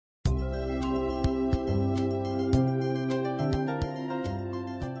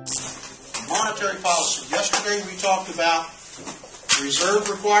monetary policy. Yesterday we talked about reserve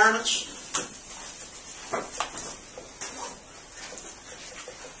requirements.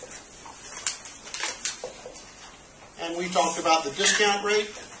 And we talked about the discount rate.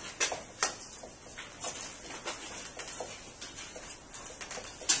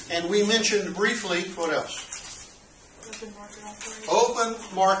 And we mentioned briefly, what else? Open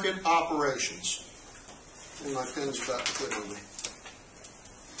market operations. And my pen's about to quit on me.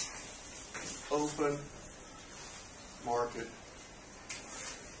 Open market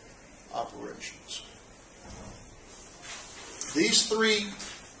operations. These three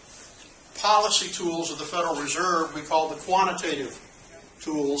policy tools of the Federal Reserve we call the quantitative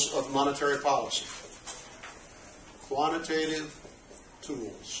tools of monetary policy. Quantitative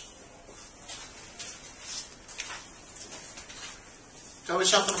tools. Tell me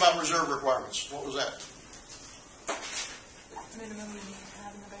something about reserve requirements. What was that? Minimum you need to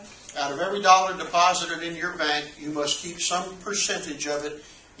have in the bank. Out of every dollar deposited in your bank, you must keep some percentage of it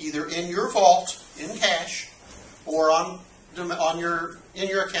either in your vault, in cash, or in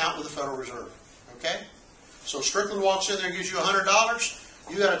your account with the Federal Reserve. Okay? So Strickland walks in there and gives you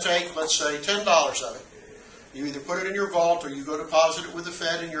 $100. You got to take, let's say, $10 of it. You either put it in your vault or you go deposit it with the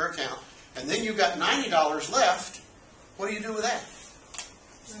Fed in your account. And then you've got $90 left. What do you do with that?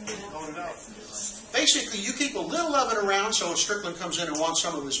 Loan it out. Basically, you keep a little of it around so if Strickland comes in and wants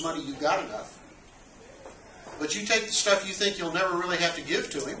some of his money, you've got enough. But you take the stuff you think you'll never really have to give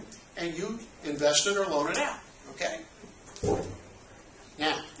to him, and you invest it or loan it out. Okay?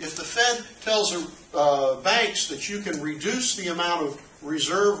 Now, if the Fed tells banks that you can reduce the amount of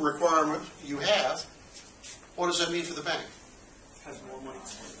reserve requirement you have, what does that mean for the bank? Has more money.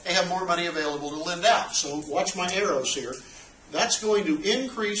 They have more money available to lend out. So watch my arrows here. That's going to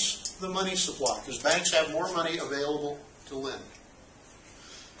increase the money supply because banks have more money available to lend.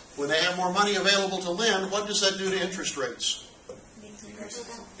 When they have more money available to lend, what does that do to interest rates?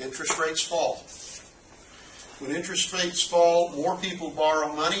 Interest rates fall. When interest rates fall, more people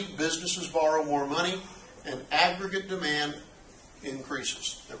borrow money, businesses borrow more money, and aggregate demand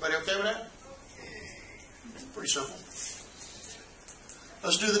increases. Everybody okay with that? Pretty simple.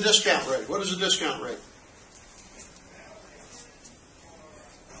 Let's do the discount rate. What is the discount rate?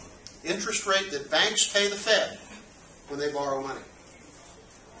 Interest rate that banks pay the Fed when they borrow money.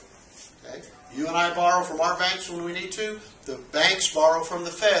 Okay? You and I borrow from our banks when we need to. The banks borrow from the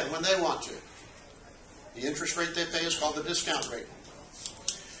Fed when they want to. The interest rate they pay is called the discount rate.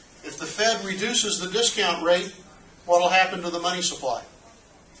 If the Fed reduces the discount rate, what will happen to the money supply?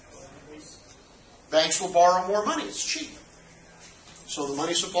 Banks will borrow more money. It's cheap. So the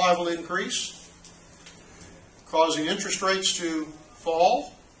money supply will increase, causing interest rates to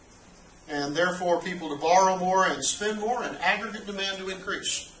fall, and therefore people to borrow more and spend more, and aggregate demand to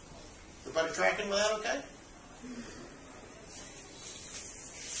increase. Everybody tracking with that okay?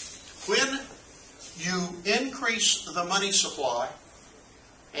 When you increase the money supply,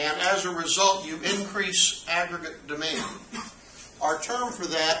 and as a result you increase aggregate demand, our term for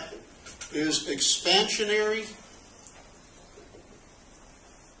that is expansionary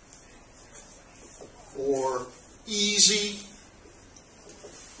or easy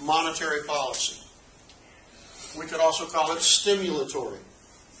monetary policy. We could also call it stimulatory.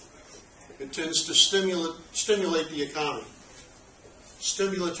 It tends to stimulate the economy.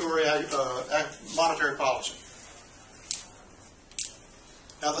 Stimulatory monetary policy.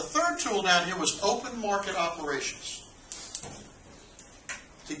 Now the third tool down here was open market operations.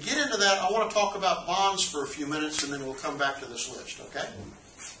 To get into that, I want to talk about bonds for a few minutes and then we'll come back to this list, okay?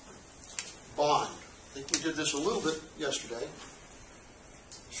 Bond. I think we did this a little bit yesterday.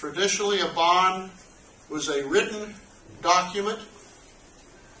 Traditionally, a bond was a written document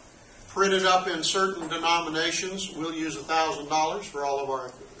printed up in certain denominations. We'll use $1,000 for all of our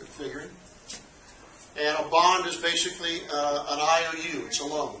figuring. And a bond is basically an IOU. It's a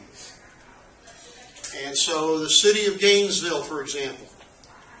loan. And so the city of Gainesville, for example,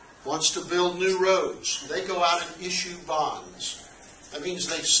 wants to build new roads. They go out and issue bonds. That means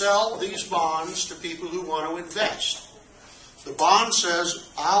they sell these bonds to people who want to invest. The bond says,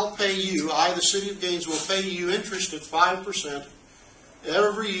 I'll pay you, I, the city of Gainesville, will pay you interest at 5%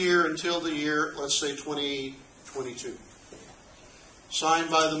 every year until the year, let's say, 2022. Signed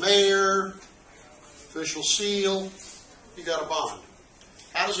by the mayor, official seal, you got a bond.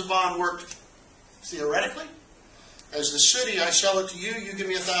 How does a bond work theoretically? As the city, I sell it to you, you give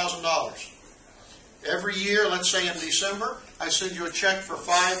me $1,000. Every year, let's say in December, I send you a check for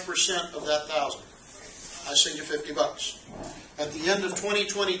 5% of that $1,000. I send you $50. At the end of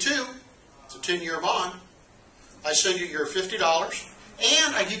 2022, it's a 10-year bond, I send you your $50,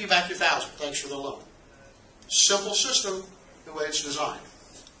 and I give you back your $1,000. Thanks for the loan. Simple system, the way it's designed.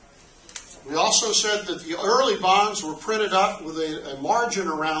 We also said that the early bonds were printed up with a margin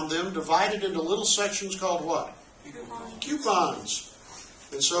around them, divided into little sections called what? Coupons.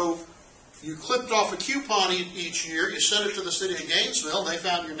 And so you clipped off a coupon each year, you sent it to the city of Gainesville, they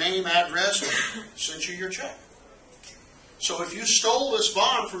found your name, address, and sent you your check. So if you stole this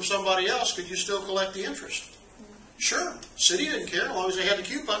bond from somebody else, could you still collect the interest? Sure. City didn't care. As long as they had the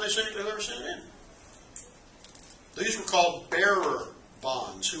coupon, they sent it to whoever sent it in. These were called bearer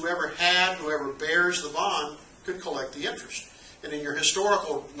bonds. Whoever bears the bond could collect the interest. And in your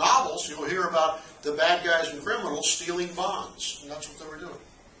historical novels, you'll hear about the bad guys and criminals stealing bonds. And that's what they were doing.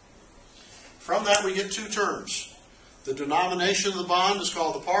 From that, we get two terms. The denomination of the bond is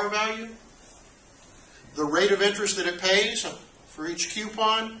called the par value. The rate of interest that it pays for each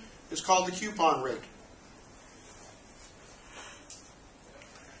coupon is called the coupon rate.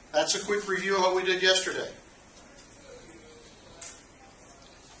 That's a quick review of what we did yesterday.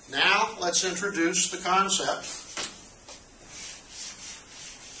 Now, let's introduce the concept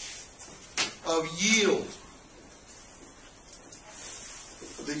of yield.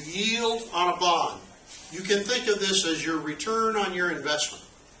 The yield on a bond. You can think of this as your return on your investment.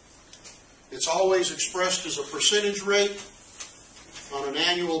 It's always expressed as a percentage rate on an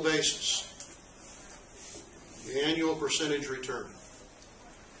annual basis. The annual percentage return.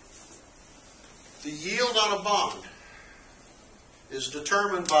 The yield on a bond is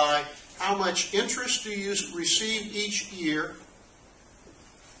determined by how much interest do you receive each year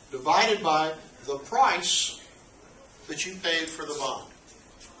divided by the price that you paid for the bond.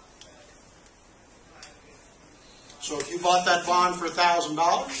 So if you bought that bond for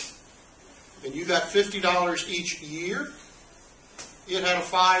 $1,000 and you got $50 each year, it had a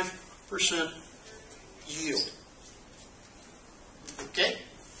 5% yield. Okay,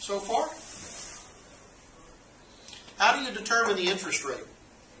 so far? How do you determine the interest rate?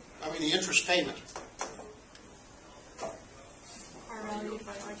 I mean the interest payment.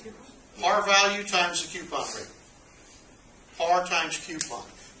 Par value times the coupon rate. Par times coupon.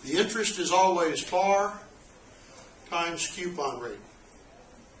 The interest is always par times coupon rate.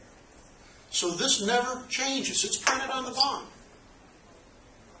 So this never changes. It's printed on the bond.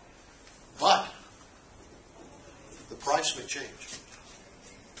 But the price may change.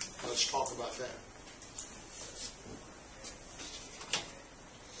 Let's talk about that.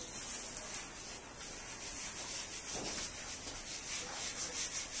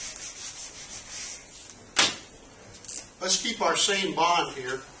 Let's keep our same bond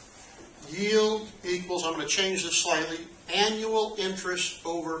here. Yield equals, I'm going to change this slightly, annual interest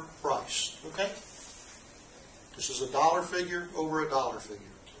over price. Okay? This is a dollar figure over a dollar figure.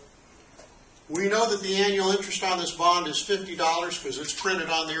 We know that the annual interest on this bond is $50 because it's printed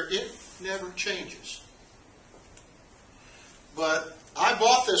on there. It never changes. But I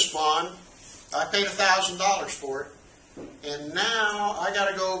bought this bond, I paid $1,000 for it, and now I got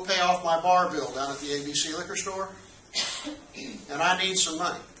to go pay off my bar bill down at the ABC liquor store. And I need some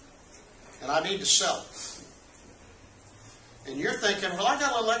money. And I need to sell it. And you're thinking, well, I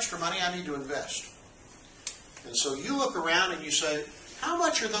got a little extra money, I need to invest. And so you look around and you say, how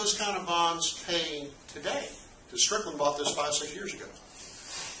much are those kind of bonds paying today? Because Strickland bought this 5-6 years ago.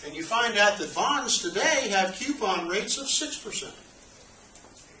 And you find out that bonds today have coupon rates of 6%.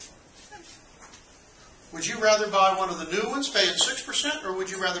 Would you rather buy one of the new ones paying 6%, or would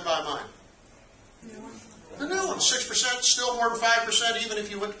you rather buy mine? The new one, 6%, still more than 5% even if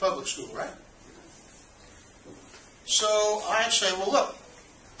you went to public school, right? So I say, well, look,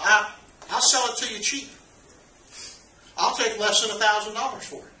 I'll sell it to you cheap. I'll take less than $1,000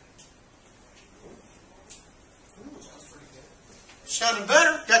 for it. Sounding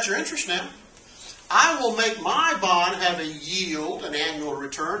better. Got your interest now. I will make my bond have a yield, an annual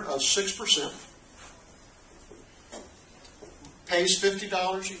return of 6%. Pays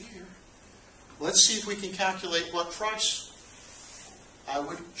 $50 a year. Let's see if we can calculate what price I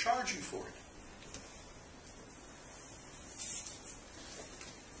would charge you for it.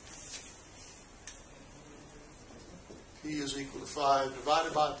 P is equal to 5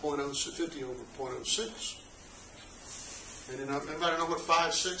 divided by 50 over 0.06. Anybody know what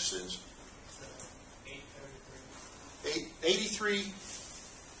 5/6 is? 83.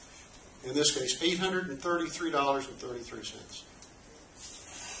 In this case, $833.33.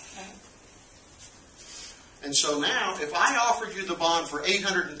 And so now, if I offered you the bond for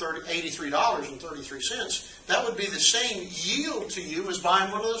 $883.33, that would be the same yield to you as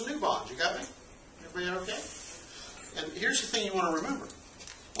buying one of those new bonds. You got me? Everybody okay? And here's the thing you want to remember.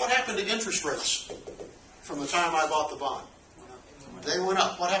 What happened to interest rates from the time I bought the bond? They went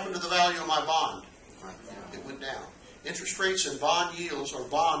up. What happened to the value of my bond? It went down. Interest rates and bond yields or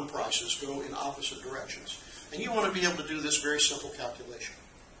bond prices go in opposite directions. And you want to be able to do this very simple calculation.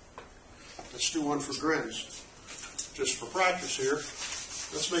 Let's do one for grins. Just for practice here,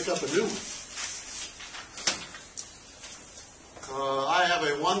 let's make up a new one. I have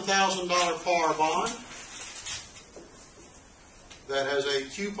a $1,000 par bond that has a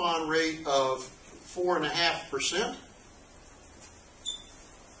coupon rate of 4.5%.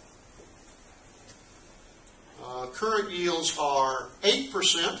 Current yields are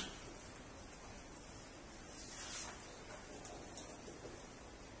 8%.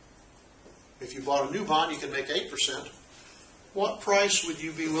 If you bought a new bond, you can make 8%. What price would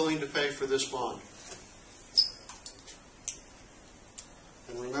you be willing to pay for this bond?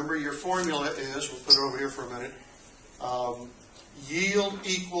 And remember, your formula is, we'll put it over here for a minute, yield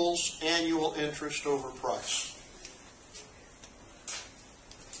equals annual interest over price.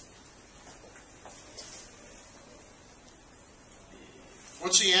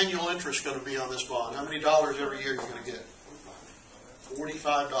 What's the annual interest going to be on this bond? How many dollars every year are you going to get?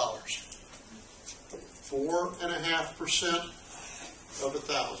 $45. 4.5% of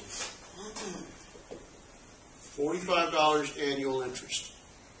 1,000. $45 annual interest.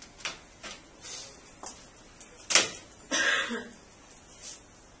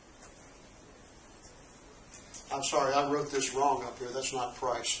 I'm sorry, I wrote this wrong up here. That's not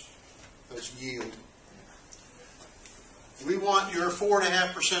price. That's yield. We want your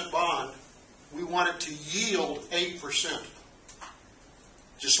 4.5% bond, we want it to yield 8%,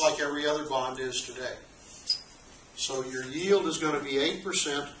 just like every other bond is today. So your yield is going to be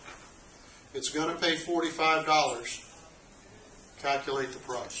 8%. It's going to pay $45. Calculate the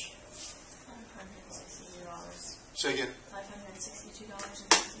price. $562. Say again.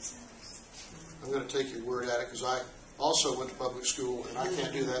 $562.50. I'm going to take your word at it because I also went to public school and I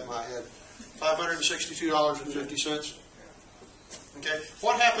can't do that in my head. $562.50. Okay.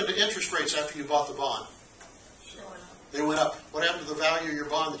 What happened to interest rates after you bought the bond? They went up. What happened to the value of your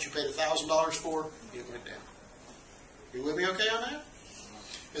bond that you paid $1,000 for? It went down. You with me okay on that?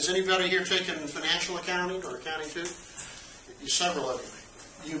 Has anybody here taken financial accounting or accounting too? Several of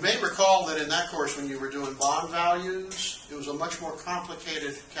you. You may recall that in that course when you were doing bond values, it was a much more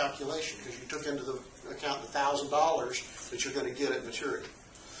complicated calculation because you took into the account the $1,000 that you're going to get at maturity.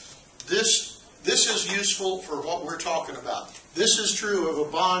 This is useful for what we're talking about. This is true of a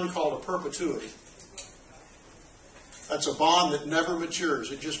bond called a perpetuity. That's a bond that never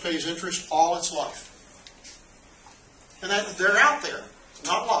matures. It just pays interest all its life. And they're out there.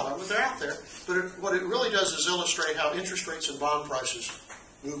 Not a lot of them, but they're out there. But what it really does is illustrate how interest rates and bond prices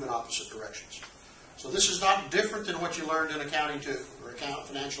move in opposite directions. So this is not different than what you learned in accounting too, or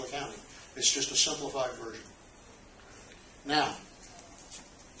financial accounting. It's just a simplified version. Now,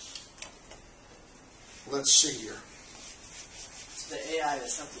 let's see here. So the AI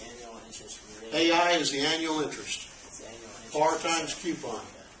is not the annual interest rate. AI is the annual interest. It's the annual interest. Par times coupon.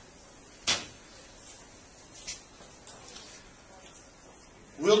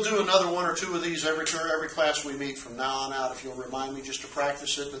 We'll do another one or two of these every class we meet from now on out if you'll remind me just to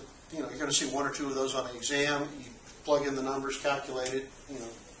practice it. But you're going to see one or two of those on the exam. You plug in the numbers, calculate it.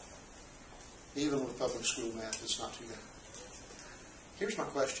 Even with public school math, it's not too bad. Here's my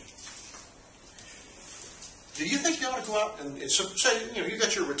question. Do you think you ought to go out and say, you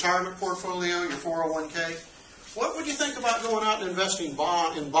got your retirement portfolio, your 401k. What would you think about going out and investing in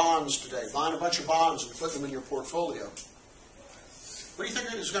bonds today, buying a bunch of bonds and putting them in your portfolio? What do you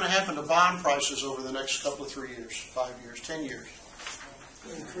think is going to happen to bond prices over the next couple of 3 years, 5 years, 10 years?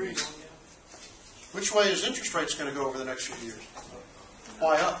 Increase. Which way is interest rates going to go over the next few years?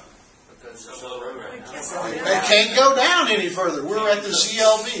 Why up? Because it's so low right now. They can't go down any further. We're at the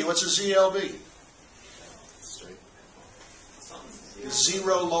ZLB. What's a ZLB?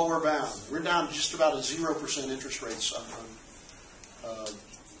 Zero lower bound. We're down to just about a 0% interest rates on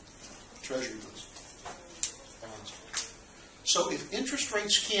Treasury bonds. So if interest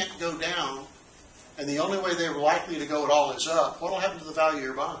rates can't go down, and the only way they're likely to go at all is up, what will happen to the value of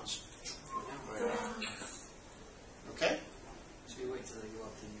your bonds? Okay? So you wait till they go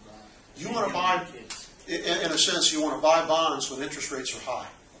up and you buy. You want to buy, in a sense, you want to buy bonds when interest rates are high.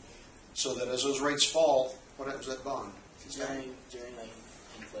 So that as those rates fall, what happens to that bond? During like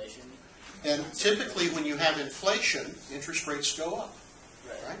inflation. And typically when you have inflation, interest rates go up.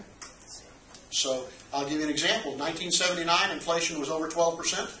 Right? So I'll give you an example. 1979, inflation was over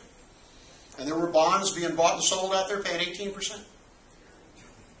 12%. And there were bonds being bought and sold out there paying 18%.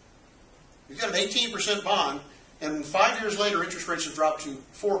 You've got an 18% bond, and 5 years later, interest rates have dropped to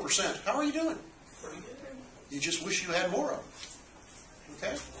 4%. How are you doing? You just wish you had more of them.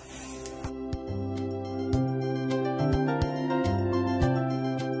 Okay?